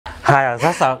Haya,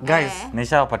 sasa guys,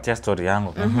 nishawapatia story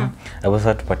yangu. Hebu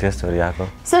sasa tupatie story yako.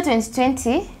 So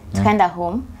 2020 tukaenda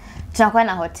home. Tunakuwa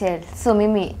na hotel. So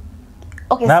mimi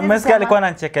na Miska alikuwa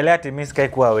ananichekelea ati Miska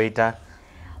ikuwa waiter.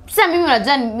 Sasa mimi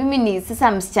unajua mimi ni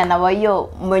sasa msichana wa hiyo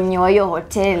mwenye wa hiyo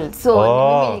hotel.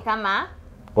 So mimi ni kama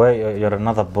you're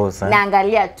another boss.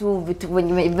 Naangalia tu vitu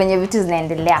venye vitu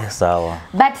zinaendelea. Sawa.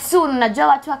 But soon unajua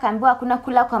watu wakaambiwa kuna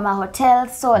kula kwa ma hotel,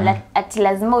 so ati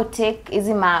lazima utake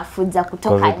hizi ma food za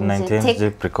kutoka nje, take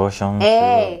precautions.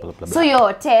 So your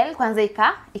hotel kwanza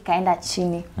ikaenda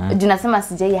chini. Juu nasema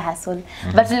sijai hustle.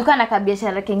 But tulikuwa na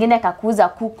kabiashara kingine kakuuza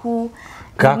kuku.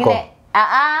 Kako.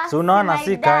 So unaona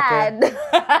si kake.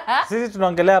 Sisi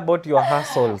tunaongelea about your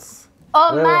hustles.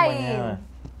 Mine.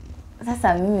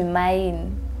 Sasa mimi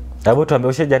mine. Hebu tuambie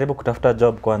ushajaribu kutafuta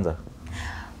job kwanza?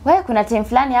 Wewe kuna time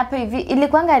fulani hapa hivi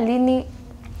ilikuanga lini?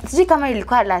 Sijui kama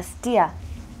ilikuwa last year.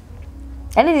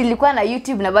 Yaani nilikuwa na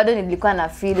YouTube na bado nilikuwa na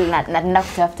feel na nenda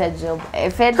kutafuta job.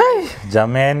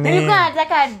 Jameni. Nilikuwa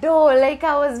nataka like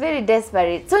I was very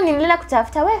desperate. So nilienda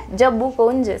kutafuta job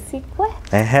huko nje sikwe.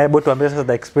 Hebu tuambie sasa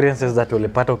the experiences that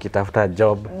ulipata ukitafuta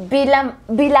job.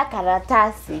 Bila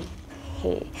karatasi.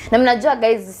 Na mnajua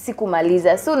guys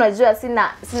sikumaliza. So unajua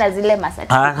sina zile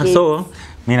certificates. So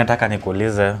mimi nataka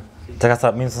nikuulize.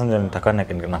 Mimi sasa ndio nataka na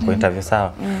interview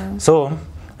sawa. So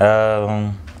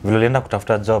vile ulienda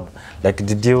kutafuta job,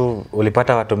 like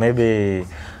ulipata watu maybe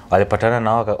walipatana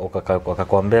na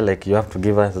wakakwambia like you have to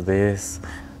give us this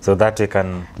so that we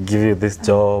can give you this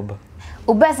job?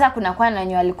 Ubasa kuna kwa na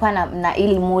wenye walikuwa na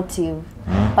ill motive.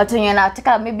 Watu wenye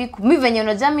wanataka maybe mimi venye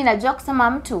unajua mimi najua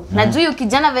kusema mtu. Najua huyu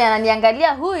kijana venye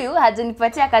ananiangalia huyu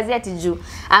hajanipatia kazi ati juu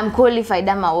I'm qualified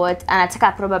ama what,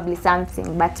 anataka probably something,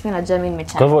 but mimi najua mimi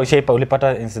nimechana. Kwa hivyo shape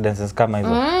ulipata incidences kama hizo?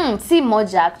 Si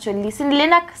moja actually. Si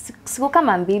nilienda siku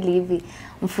kama 2 hivi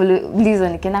mfululizo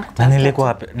nikienda kutafuta. Na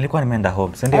nilikuwa nimeenda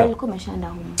home, si ndio? Nilikuwa nimeshaenda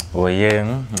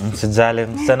home. Msijali.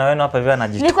 Msana wenu hapa hivi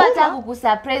anajichukua. Nilikuwa nataka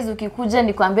kukusurprise ukikuja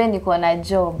nikwambie niko na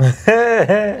job.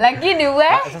 Lakini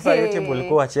sasa YouTube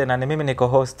ulikuwa achia na mimi niko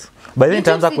host. By the way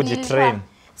nitaanza kujitrain.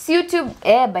 Si YouTube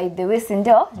by the way si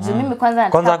ndio? Juu mimi kwanza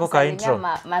nataka kusalimia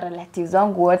ma relatives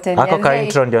wangu wote. Ako ka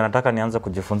intro ndio nataka nianze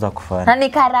kujifunza kufanya. Na ni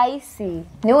rahisi. Ni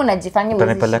wewe unajifanya wewe.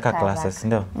 Utanipeleka classes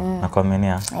ndio?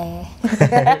 Nakuaminia.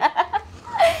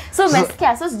 So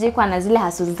umesikia, so sije kwa na zile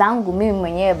hustle zangu mimi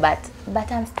mwenyewe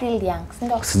but I'm still young,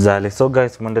 ndio? Usijali. So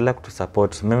guys, muendelea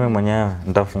kutusupport. Mimi mwenyewe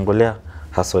nitafungulia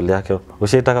hustle yake.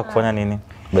 Ushaitaka kufanya nini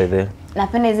by the way?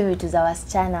 Napenda hizo vitu za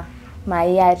wasichana,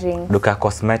 my earrings. Duka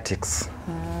Cosmetics.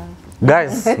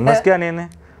 Guys, mnasikia nini?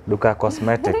 Duka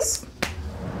Cosmetics.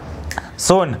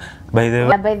 Soon by the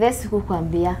way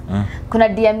sikukwambia. Kuna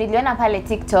DM niliona pale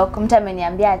TikTok, mtu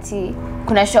ameniambia ati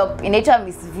kuna shop inaitwa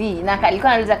Miss V na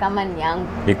alikuwa anauliza kama ni yangu.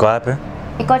 Iko wapi?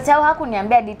 Iko chao,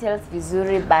 hakuniambia details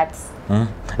vizuri but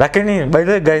lakini by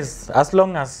the way guys, as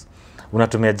long as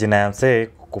unatumia jina ya msee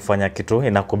kufanya kitu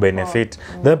inakubenefit.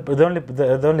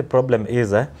 The only problem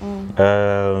is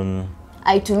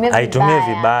aitumie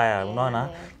vibaya, unaona?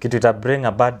 Kitu ita bring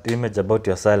a bad image about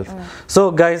yourself.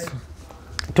 So guys,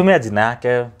 tumia jina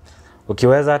yake.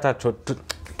 Ukiweza hata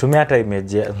tumia hata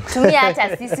image. Tumia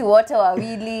hata sisi wote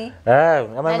wawili.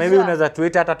 Ama maybe unaweza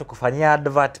tweet hata tukufanyia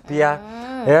advert pia.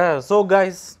 So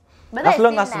guys, as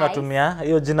long as unatumia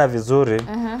hiyo jina vizuri,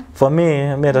 for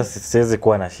me mimi hata siwezi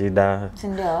kuwa na shida.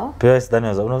 Ndio. Pia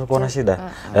sidhani unaweza kuwa na shida.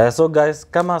 So guys,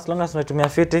 kama as long as unatumia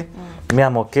fiti, mimi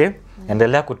am okay.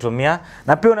 Endelea kutumia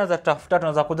na pia unaweza tafuta,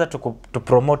 tunaweza kuja to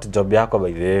promote job yako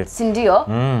by the way. Si ndio?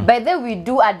 By the way we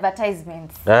do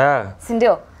advertisements. Si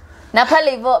ndio? Na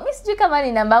pale hivyo mimi sijui kama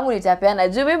ni namba yangu nitapeana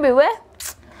juu mimi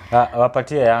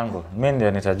wapatie yangu. Mimi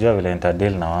ndio nitajua vile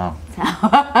nitadeal na wao.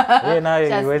 Wewe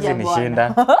nayo iwezi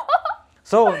nishinda.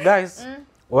 So guys,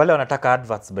 wale wanataka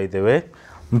adverts by the way,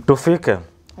 mtufike.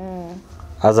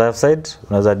 As I've said,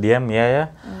 unaweza DM yeye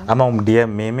ama umdm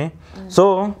mimi.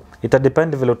 So ita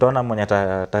depend vile utaona mwenye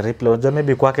ta reply. Unajua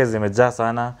maybe kwake zimejaa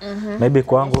sana. Maybe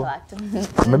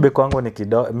kwangu ni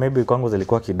kidogo, maybe kwangu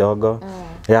zilikuwa kidogo.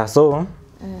 So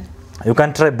you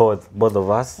can try both of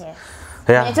us.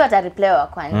 Mtu ata reply wa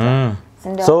kwanza.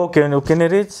 So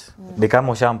ukinireach ni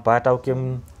kama ushampata,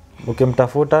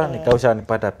 ukimtafuta ni kama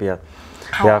ushanipata pia.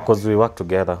 Because we work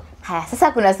together.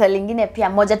 Sasa kuna swali lingine pia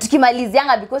moja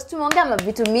tukimalizianga because tumeongea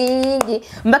vitu mingi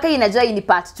mpaka inajua hii ni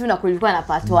part 2 na kulikuwa na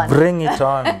part 1. Bring it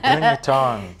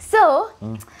on. So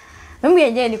mimi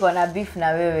yenyewe niko na beef na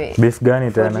wewe. Beef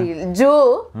gani tena?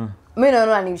 Juu mimi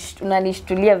naona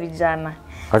unanishtulia vijana.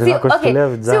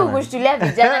 Si ukushtulia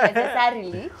vijana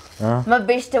necessarily.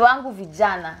 Mabeshte wangu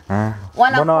vijana.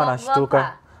 Mbona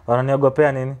wanashtuka?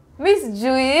 Wananiogopea nini? Mimi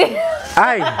sijui.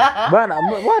 Ai, bwana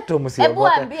watu Hebu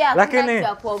msiogope. ambia lakini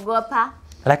ya kuogopa.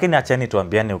 Lakini acheni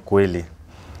tuambiane ukweli.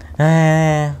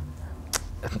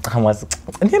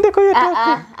 Niende kwa hiyo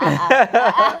topic.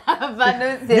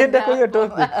 Niende kwa hiyo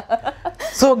topic.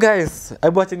 So guys,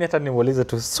 hebu acheni hata niulize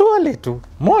tu swali tu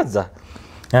moja.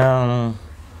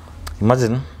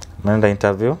 Imagine naenda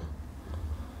interview.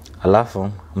 Alafu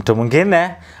mtu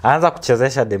mwingine anaanza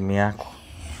kuchezesha demu yako.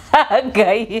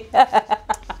 Guy.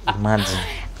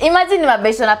 Imagine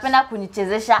mabesho napenda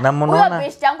kunichezesha. Huyo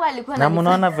besho yangu alikuwa na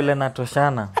mnaona vile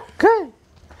natoshana.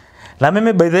 Na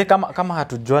mimi by the way kama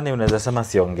hatujuani unaweza sema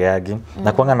siongeagi.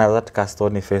 Na kuanga na that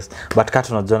stony face. But kama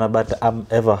tunajuana but I'm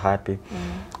ever happy.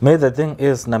 Maybe the thing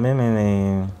is na mimi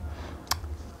ni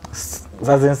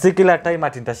sasa kila time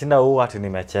atintashinda huu ati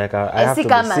nimecheka. I have to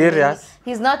be serious.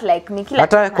 He's not like me kila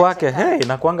hata kwake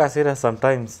nakuanga serious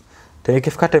sometimes.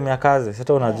 Ikifika time ya kazi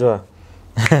sasa unajua.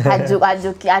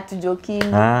 Hatujoki.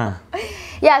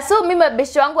 Yeah, so mimi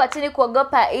besho wangu achini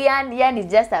kuogopa Ian is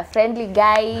just a friendly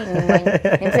guy,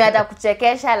 ni mtu hata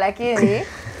kuchekesha lakini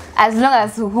as long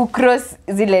as who cross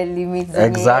zile limits.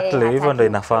 Exactly, hivyo ndio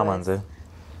inafaa manze.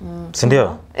 Si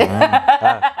ndio?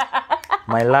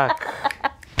 My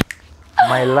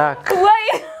luck.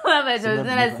 Why?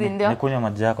 Unajua si ndio? Nikunywa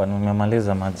maji yako,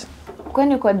 nimemaliza maji.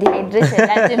 Kwani kwa dehydration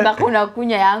ati mpaka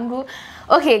unakunywa yangu.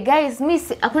 Okay guys, mimi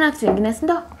hakuna kitu kingine si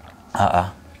ndio?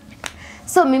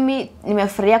 So mimi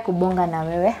nimefurahia kubonga na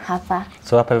wewe hapa.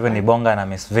 So hapa hivi ni bonga na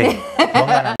Miss V.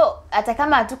 Bonga na so, hata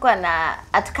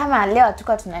kama leo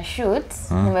hatuko tuna shoot,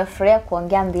 nimefurahia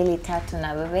kuongea 2-3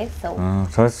 na wewe.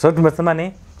 So tumesema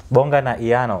ni bonga na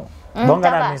Iano.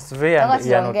 Bonga na Miss V and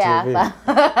Iano TV.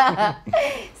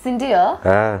 Si ndio?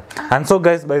 And so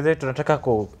guys, by the way tunataka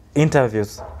ku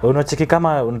interviews. Unacheki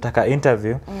kama unataka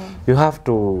interview, you have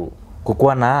to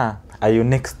kukuwa na a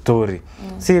unique story.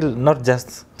 See, not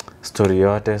just story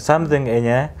yote, something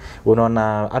enye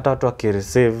unaona hata watu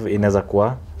wakireceive inaweza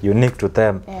kuwa unique to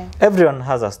them. Everyone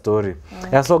has a story.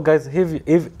 So guys,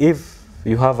 if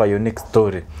you have a unique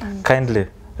story, kindly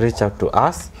reach out to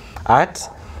us at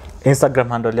Instagram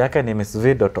handle yake ni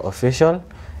missv.official,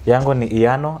 yangu ni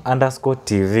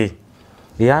Iano_TV.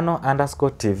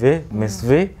 Iano_TV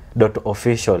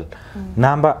missv.official.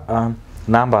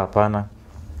 Namba hapana.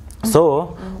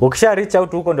 So, ukisha reach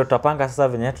out huko ndo tutapanga sasa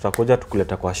venye tutakuja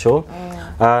tukuleta kwa show.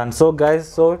 And so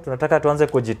guys, tunataka tuanze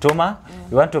kujituma.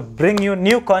 We want to bring you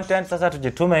new content, sasa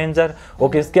tujitume nje.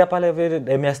 Ukisikia pale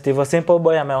vile Mr. Steve Simple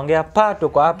Boy ameongea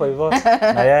tuko hapo hivyo.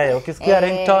 Na yeye ukisikia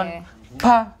ringtone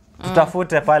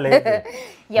tutafute pale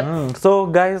hivi. So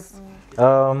guys,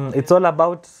 it's all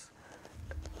about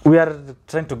we are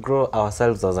trying to grow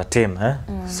ourselves as a team,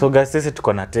 So guys, sisi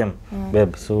tuko na team,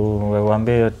 babe. So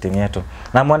waambie hiyo team yetu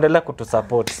na muendelee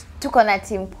kutusupport. Tuko na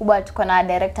team kubwa, tuko na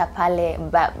director pale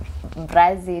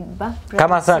Brazil.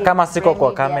 Kama siko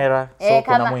kwa kamera, so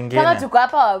kuna mwingine. Kama tuko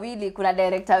hapa wawili, kuna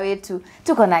director wetu.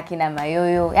 Tuko na kina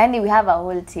Mayoyo. Yani we have a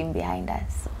whole team behind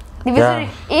us. Ni vizuri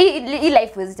hii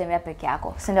life wezi tembea peke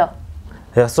yako, si ndio?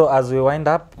 Yeah, so as we wind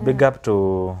up, big up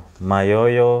to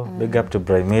Mayoyo, big up to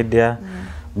Bray Media.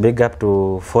 Big up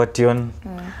to Fortune.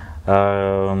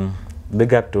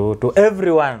 Big up to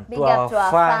everyone, big to up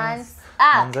our fans.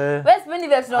 West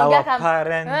Benivers tunaongea kama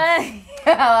parents.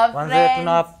 Manze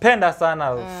tunawapenda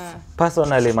sana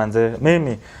personally manze.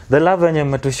 Mimi the love yenye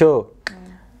mmetushow.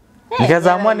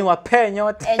 Nikazaamua ni wape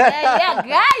nyote. Yeah,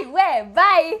 guy,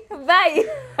 bye.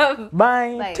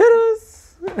 Bye.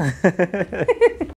 Cheers.